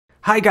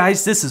Hi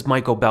guys, this is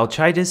Michael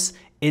Balchitis.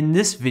 In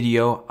this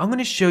video, I'm going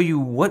to show you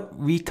what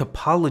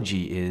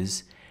retopology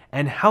is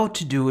and how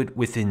to do it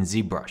within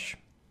ZBrush.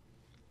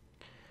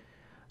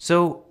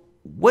 So,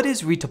 what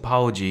is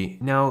retopology?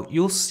 Now,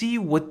 you'll see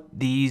what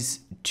these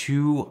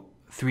two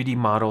 3D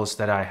models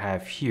that I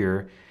have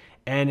here,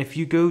 and if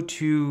you go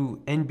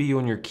to NB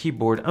on your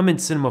keyboard, I'm in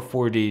Cinema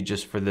 4D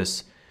just for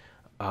this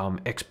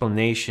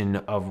explanation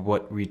of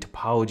what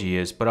retopology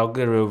is, but I'll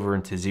get over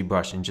into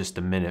ZBrush in just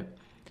a minute.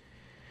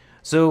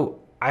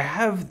 So I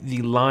have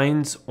the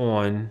lines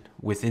on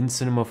within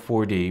Cinema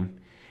 4D,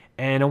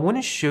 and I want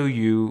to show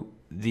you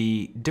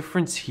the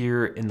difference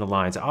here in the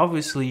lines.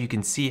 Obviously, you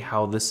can see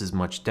how this is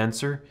much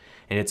denser,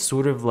 and it's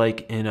sort of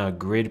like in a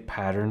grid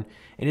pattern,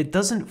 and it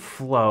doesn't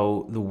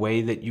flow the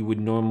way that you would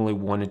normally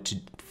want it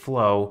to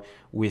flow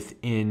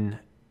within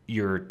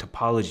your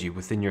topology,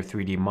 within your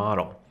 3D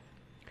model.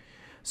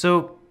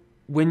 So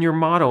when you're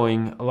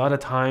modeling, a lot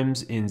of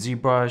times in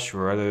ZBrush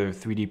or other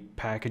 3D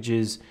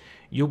packages,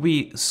 you'll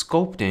be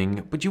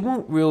sculpting, but you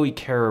won't really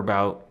care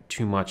about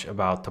too much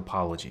about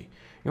topology.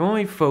 Your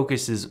only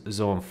focus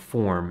is on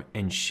form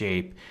and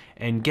shape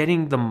and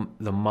getting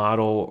the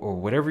model or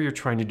whatever you're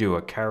trying to do,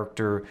 a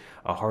character,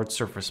 a hard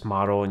surface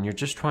model, and you're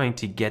just trying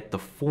to get the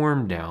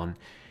form down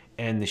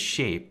and the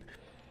shape.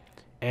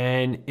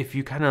 And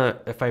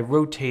if I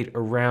rotate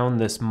around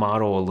this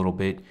model a little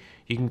bit,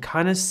 you can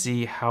kind of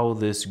see how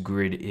this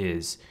grid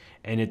is.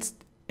 And it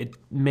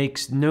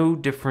makes no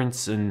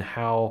difference in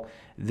how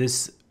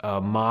this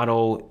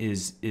model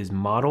is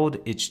modeled.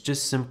 It's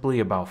just simply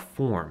about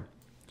form.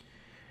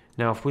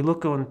 Now, if we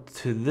look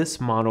onto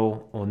this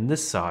model on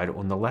this side,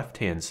 on the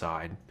left-hand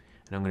side,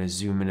 and I'm going to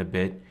zoom in a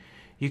bit,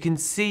 you can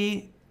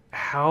see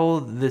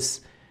how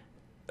this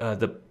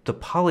the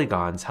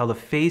polygons, how the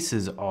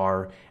faces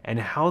are, and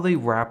how they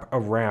wrap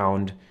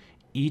around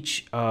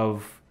each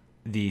of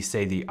the,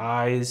 say, the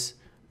eyes,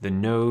 the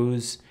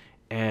nose,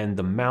 and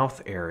the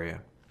mouth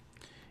area.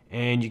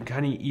 And you can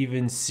kind of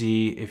even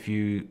see, if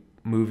you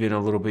move in a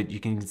little bit, you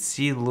can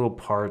see the little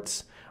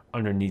parts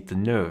underneath the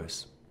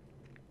nose.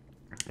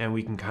 And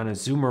we can kind of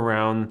zoom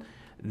around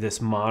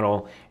this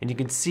model, and you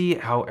can see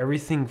how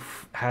everything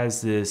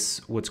has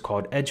this what's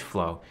called edge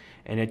flow,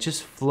 and it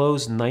just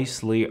flows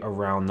nicely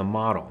around the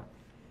model.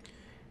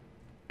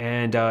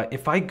 And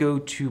if I go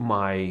to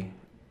my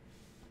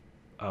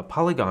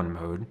polygon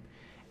mode,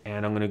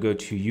 and I'm going to go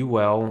to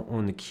UL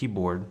on the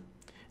keyboard,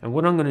 and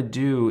what I'm going to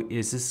do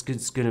is this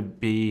is going to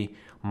be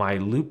my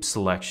loop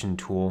selection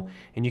tool,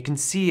 and you can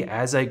see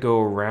as I go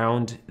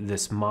around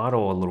this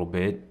model a little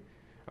bit,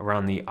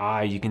 around the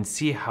eye, you can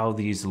see how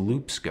these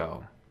loops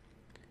go.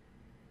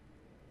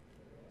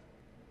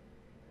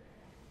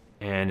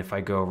 And if I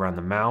go around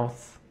the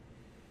mouth,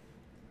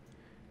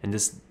 and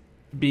this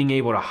being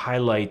able to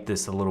highlight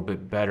this a little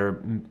bit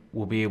better,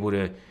 we'll be able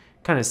to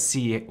kind of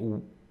see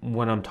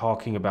what I'm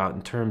talking about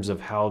in terms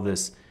of how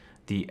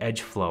the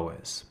edge flow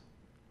is.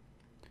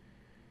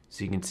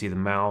 So you can see the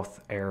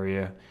mouth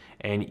area,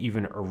 and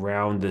even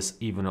around this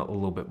even a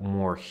little bit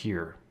more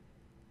here.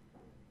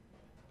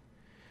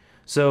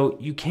 So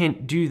you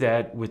can't do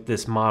that with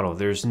this model.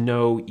 There's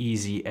no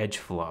easy edge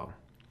flow.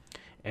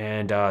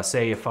 And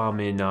say if I'm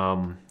in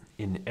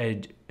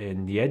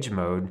the edge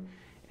mode,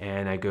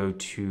 and I go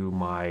to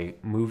my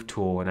move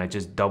tool and I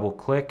just double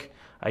click,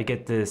 I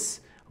get this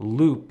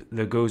loop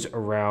that goes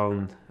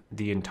around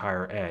the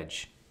entire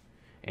edge.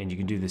 And you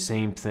can do the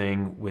same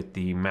thing with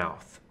the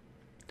mouth.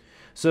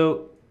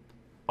 So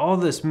all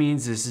this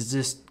means is it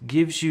just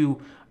gives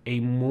you a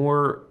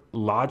more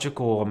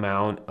logical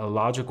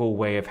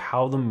way of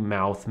how the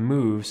mouth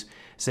moves.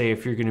 Say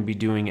if you're going to be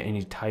doing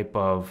any type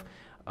of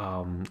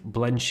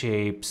blend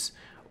shapes,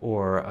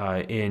 or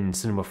in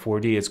Cinema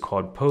 4D it's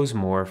called pose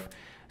morph.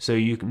 So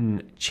you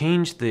can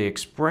change the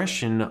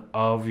expression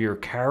of your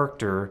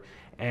character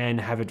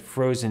and have it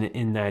frozen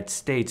in that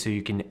state so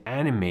you can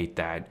animate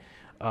that.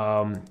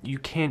 You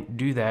can't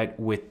do that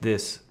with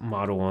this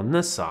model on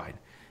this side.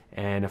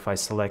 And if I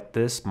select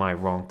this, my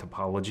wrong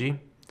topology,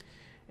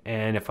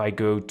 and if I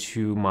go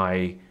to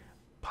my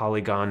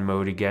polygon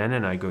mode again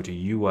and I go to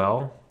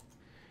UL,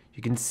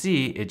 you can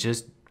see it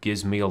just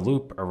gives me a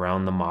loop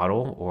around the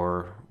model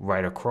or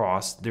right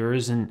across. There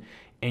isn't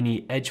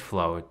any edge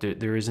flow.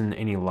 There isn't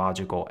any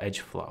logical edge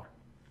flow.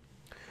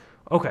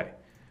 Okay,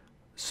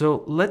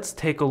 so let's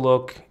take a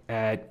look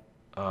at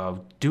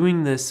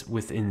doing this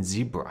within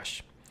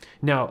ZBrush.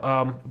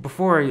 Now,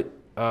 before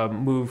I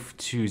move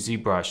to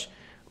ZBrush,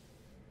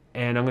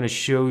 and I'm going to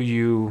show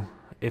you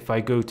if I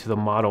go to the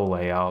model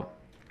layout,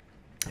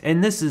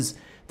 and this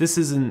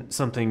isn't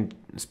something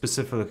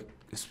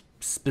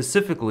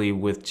specifically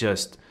with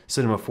just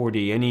Cinema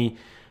 4D. Any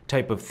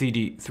type of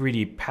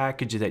 3D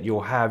package that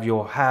you'll have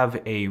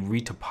a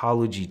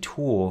retopology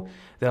tool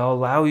that'll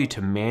allow you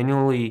to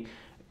manually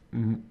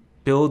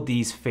build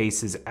these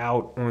faces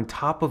out on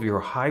top of your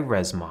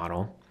high-res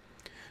model.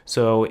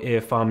 So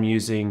if I'm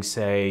using,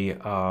 say,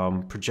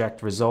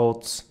 project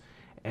results,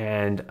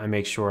 and I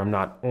make sure I'm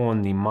not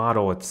on the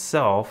model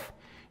itself,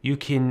 you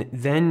can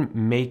then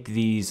make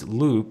these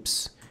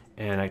loops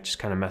and I just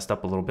kind of messed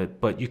up a little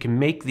bit, but you can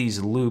make these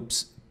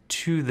loops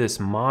to this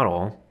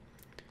model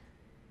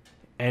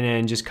and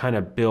then just kind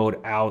of build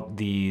out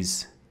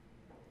these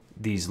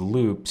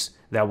loops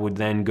that would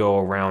then go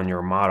around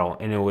your model,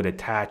 and it would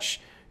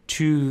attach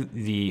to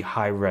the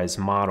high-res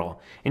model.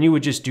 And you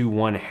would just do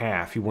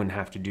 1/2. You wouldn't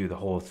have to do the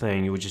whole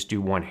thing. You would just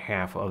do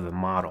 1/2 of the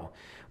model.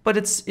 But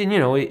it's, you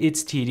know,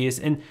 it's tedious,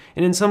 and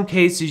in some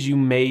cases you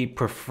may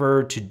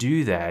prefer to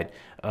do that,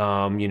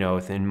 you know,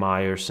 within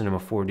Maya or Cinema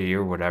 4D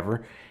or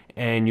whatever,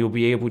 and you'll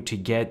be able to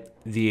get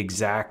the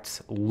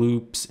exact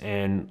loops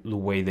and the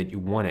way that you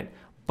want it.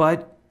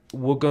 But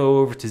we'll go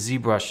over to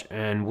ZBrush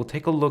and we'll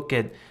take a look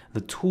at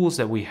the tools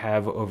that we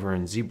have over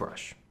in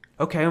ZBrush.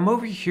 Okay, I'm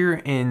over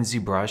here in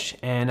ZBrush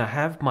and I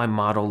have my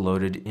model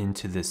loaded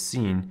into this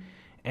scene,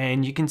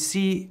 and you can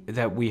see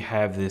that we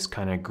have this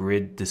kind of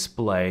grid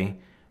display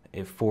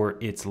for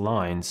its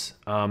lines.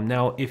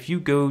 Now, if you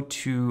go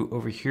to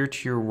over here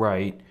to your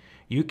right,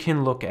 you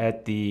can look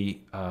at the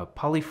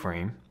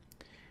polyframe,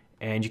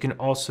 and you can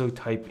also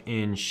type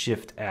in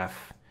Shift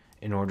F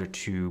in order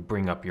to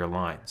bring up your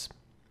lines.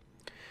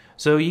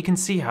 So you can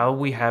see how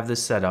we have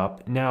this set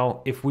up.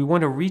 Now, if we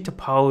want to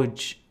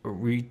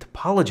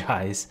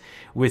retopologize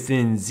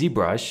within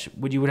ZBrush,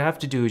 what you would have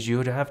to do is you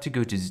would have to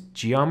go to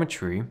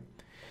Geometry,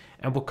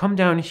 and we'll come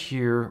down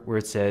here where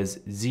it says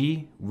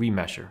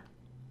Zremesher.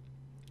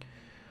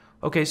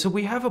 Okay, so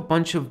we have a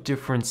bunch of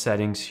different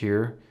settings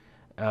here.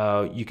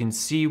 You can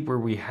see where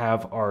we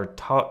have our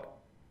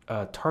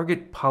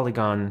target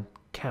polygon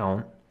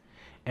count,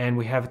 and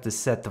we have it to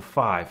set to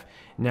 5.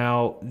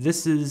 Now,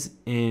 this is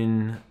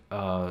in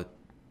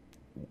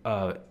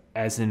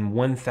as in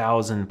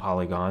 1,000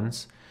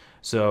 polygons.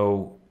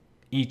 So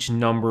each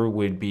number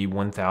would be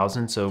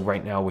 1,000. So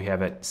right now we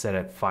have it set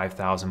at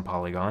 5,000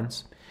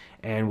 polygons.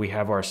 And we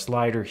have our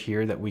slider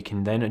here that we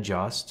can then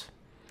adjust.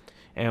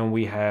 And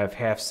we have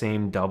half,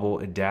 same, double,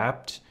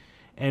 adapt.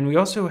 And we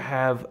also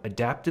have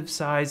adaptive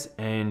size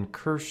and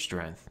curve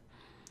strength.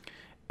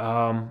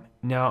 Now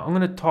I'm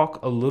going to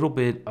talk a little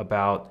bit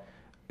about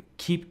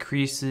keep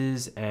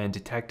creases and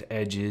detect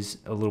edges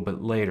a little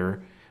bit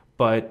later,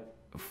 but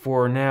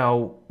for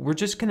now we're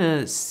just going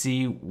to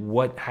see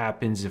what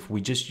happens if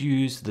we just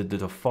use the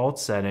default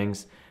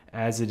settings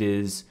as it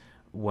is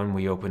when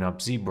we open up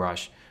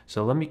ZBrush.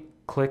 So let me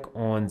click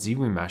on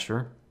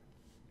Zremesher,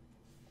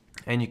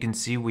 and you can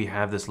see we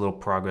have this little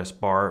progress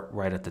bar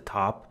right at the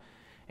top,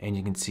 and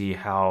you can see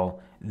how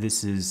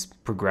this is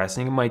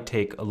progressing. It might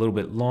take a little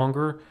bit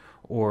longer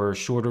or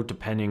shorter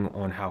depending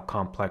on how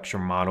complex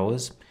your model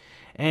is.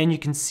 And you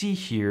can see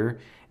here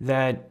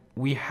that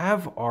we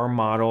have our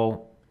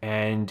model,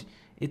 and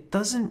it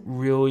doesn't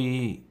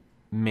really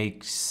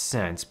make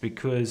sense,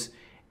 because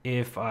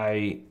if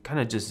I kind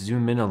of just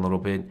zoom in a little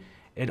bit,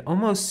 it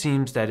almost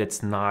seems that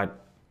it's not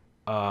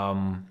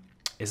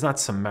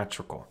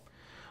symmetrical.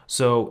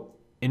 So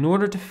in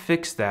order to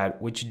fix that,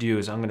 what you do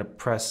is I'm going to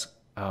press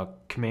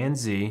Command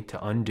Z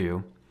to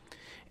undo.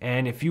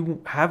 And if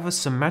you have a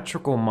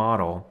symmetrical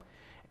model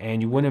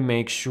and you want to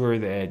make sure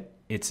that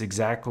it's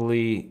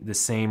exactly the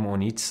same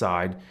on each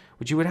side,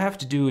 what you would have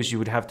to do is you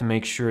would have to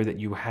make sure that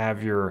you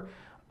have your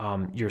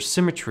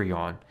symmetry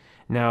on.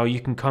 Now you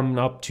can come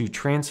up to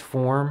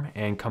Transform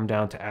and come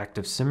down to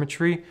Active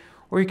Symmetry,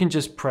 or you can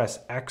just press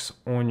X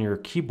on your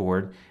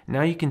keyboard.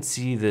 Now you can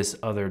see this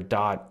other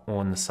dot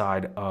on the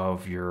side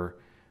of your,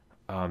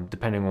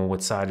 depending on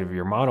what side of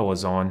your model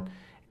is on,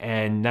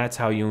 and that's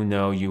how you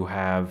know you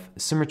have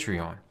symmetry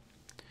on.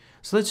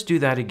 So let's do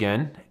that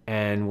again,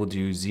 and we'll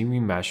do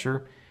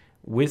Zremesher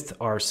with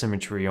our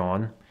symmetry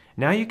on.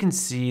 Now you can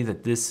see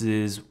that this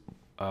is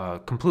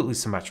completely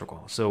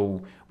symmetrical,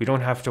 so we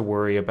don't have to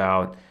worry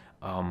about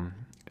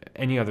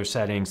any other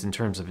settings in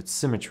terms of its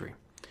symmetry.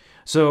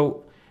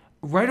 So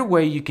right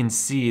away you can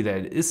see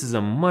that this is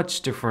a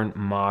much different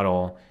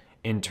model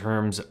in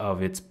terms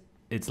of its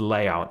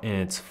layout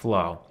and its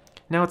flow.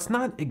 Now it's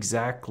not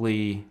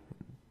exactly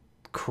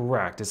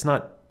correct, it's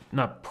not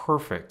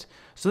perfect.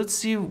 So let's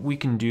see what we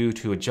can do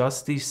to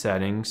adjust these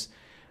settings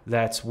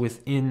that's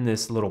within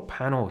this little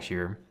panel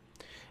here.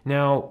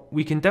 Now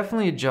we can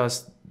definitely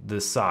adjust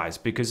the size,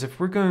 because if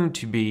we're going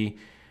to be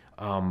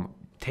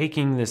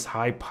taking this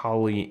high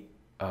poly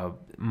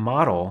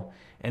model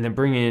and then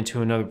bringing it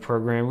into another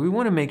program, we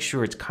want to make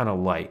sure it's kind of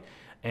light.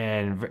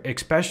 And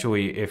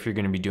especially if you're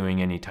going to be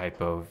doing any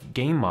type of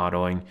game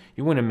modeling,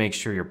 you want to make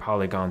sure your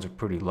polygons are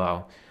pretty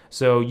low.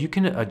 So you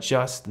can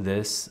adjust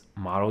this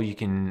model, you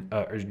can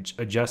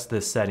adjust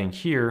this setting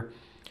here,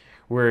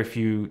 where if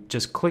you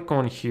just click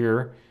on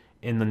here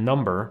in the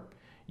number,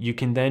 you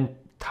can then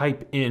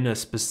type in a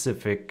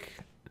specific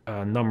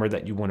number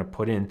that you want to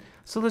put in.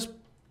 So let's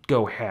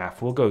go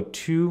half. We'll go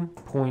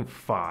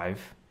 2.5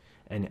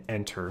 and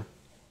enter.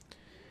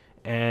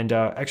 And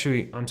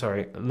actually, I'm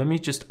sorry, let me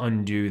just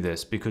undo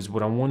this, because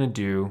what I want to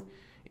do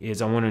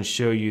is I want to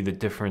show you the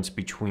difference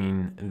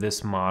between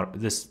this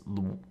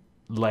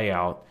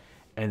layout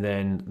and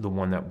then the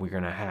one that we're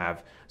going to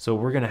have. So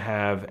we're going to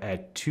have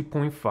at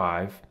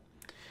 2.5.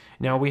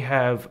 Now we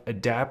have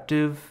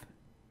adaptive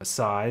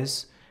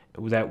size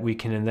that we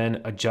can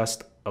then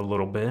adjust a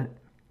little bit.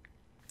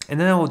 And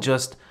then I'll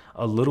adjust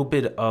a little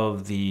bit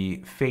of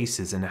the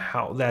faces and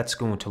how that's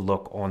going to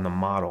look on the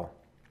model.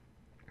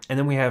 And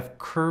then we have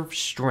curve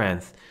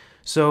strength.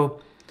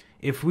 So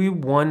if we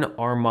want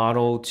our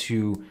model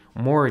to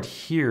more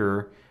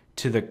adhere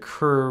to the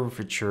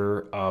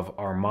curvature of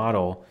our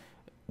model,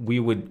 we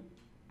would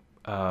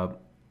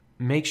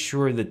make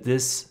sure that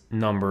this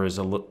number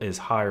is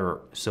higher.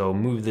 So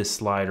move this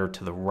slider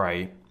to the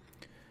right.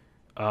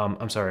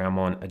 I'm sorry, I'm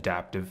on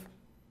adaptive.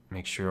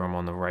 Make sure I'm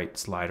on the right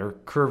slider.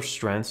 Curve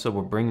strength, so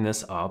we'll bring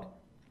this up.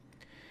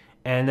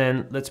 And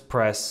then let's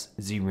press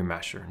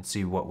Zremesher and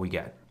see what we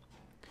get.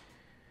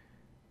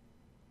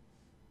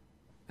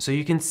 So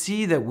you can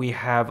see that we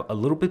have a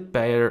little bit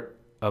better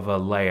of a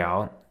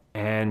layout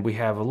and we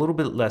have a little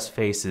bit less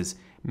faces.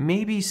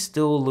 Maybe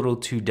still a little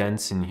too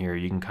dense in here.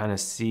 You can kind of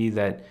see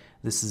that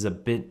this is a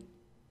bit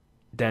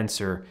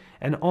denser.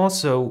 And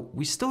also,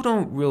 we still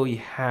don't really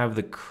have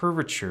the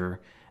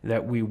curvature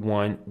that we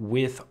want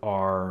with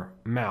our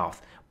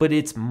mouth, but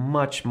it's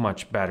much,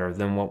 much better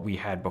than what we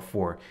had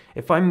before.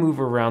 If I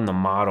move around the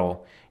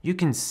model, you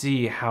can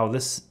see how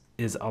this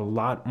is a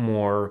lot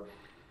more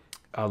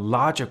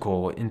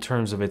logical in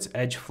terms of its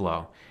edge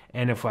flow.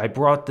 And if I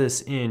brought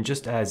this in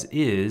just as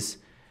is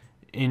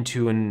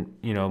into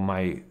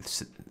my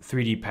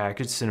 3D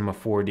package, Cinema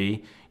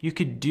 4D, you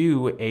could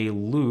do a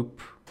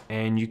loop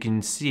and you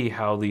can see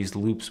how these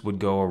loops would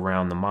go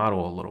around the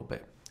model a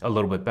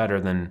little bit better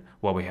than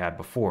what we had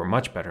before,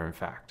 much better in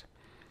fact.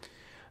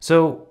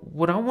 So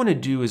what I want to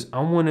do is I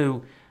want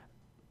to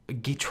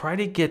try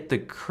to get the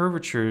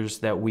curvatures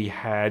that we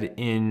had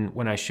in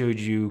when I showed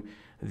you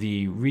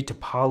the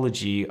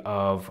retopology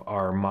of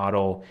our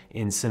model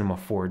in Cinema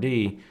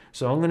 4D.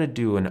 So I'm going to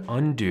do an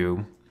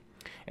undo.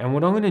 And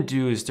what I'm going to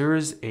do is there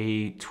is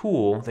a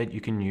tool that you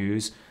can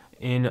use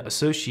in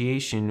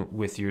association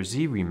with your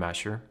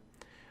Zremesher.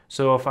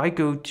 So if I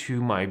go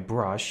to my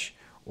brush,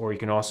 or you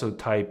can also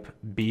type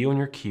B on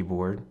your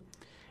keyboard,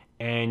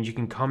 and you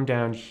can come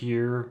down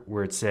here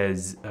where it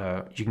says,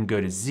 you can go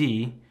to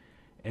Z,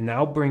 and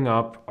that'll bring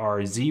up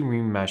our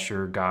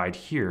Zremesher guide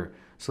here.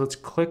 So let's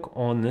click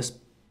on this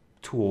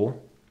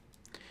tool,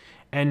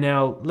 and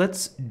now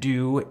let's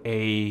do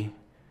a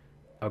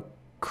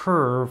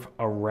curve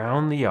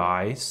around the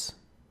eyes,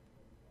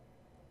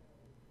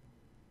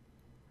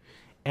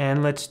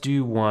 and let's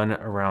do one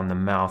around the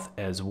mouth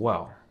as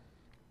well.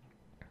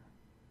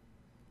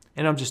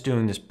 And I'm just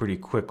doing this pretty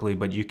quickly,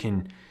 but you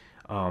can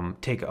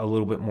take a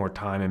little bit more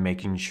time in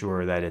making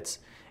sure that it's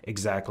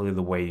exactly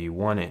the way you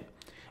want it.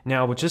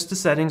 Now with just the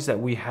settings that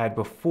we had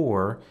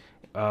before,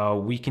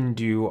 we can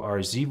do our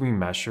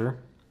Zremesher,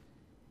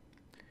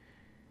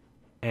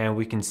 and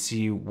we can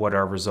see what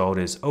our result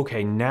is.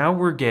 Okay, now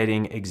we're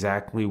getting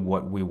exactly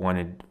what we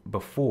wanted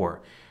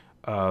before.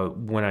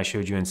 When I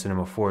showed you in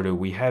Cinema 4D,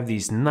 we have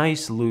these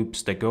nice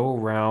loops that go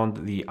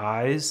around the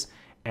eyes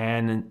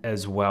and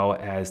as well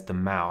as the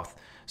mouth.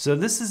 So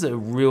this is a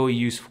really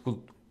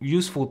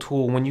useful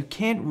tool when you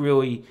can't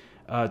really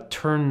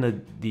turn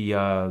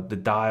the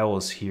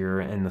dials here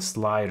and the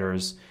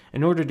sliders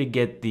in order to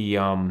get the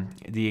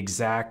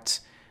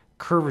exact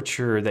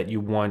curvature that you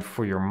want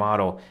for your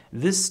model.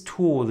 This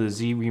tool, the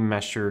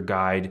Zremesher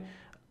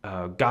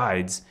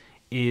guides,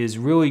 is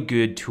really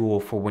good tool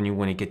for when you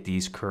want to get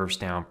these curves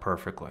down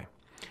perfectly.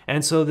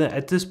 And so then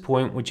at this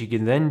point, what you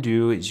can then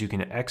do is you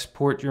can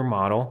export your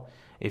model.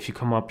 If you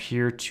come up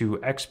here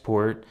to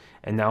export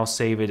and now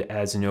save it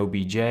as an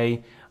OBJ,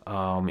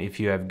 if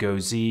you have Go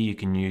Z, you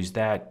can use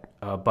that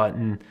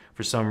button.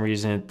 For some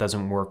reason, it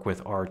doesn't work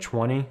with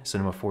R20,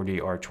 Cinema 4D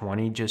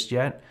R20 just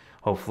yet.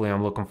 Hopefully,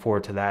 I'm looking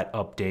forward to that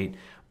update.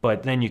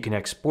 But then you can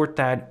export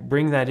that,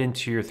 bring that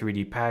into your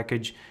 3D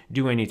package,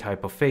 do any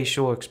type of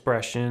facial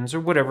expressions or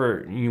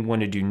whatever you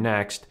want to do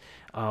next.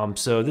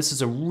 So this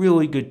is a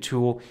really good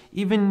tool.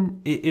 Even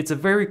it's a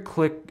very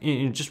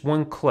just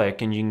one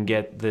click, and you can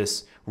get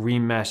this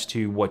remesh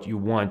to what you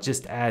want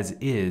just as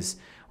is,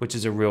 which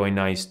is a really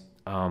nice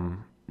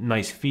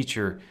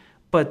feature.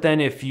 But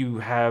then if you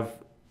have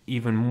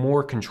even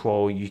more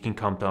control, you can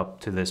come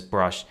up to this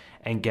brush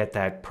and get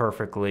that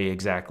perfectly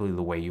exactly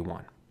the way you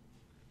want.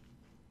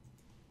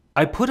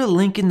 I put a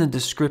link in the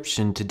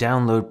description to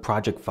download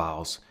project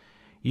files.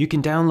 You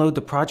can download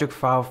the project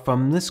file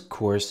from this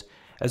course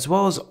as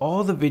well as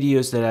all the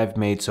videos that I've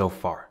made so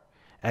far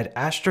at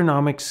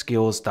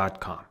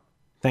astronomicskills.com.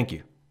 Thank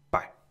you.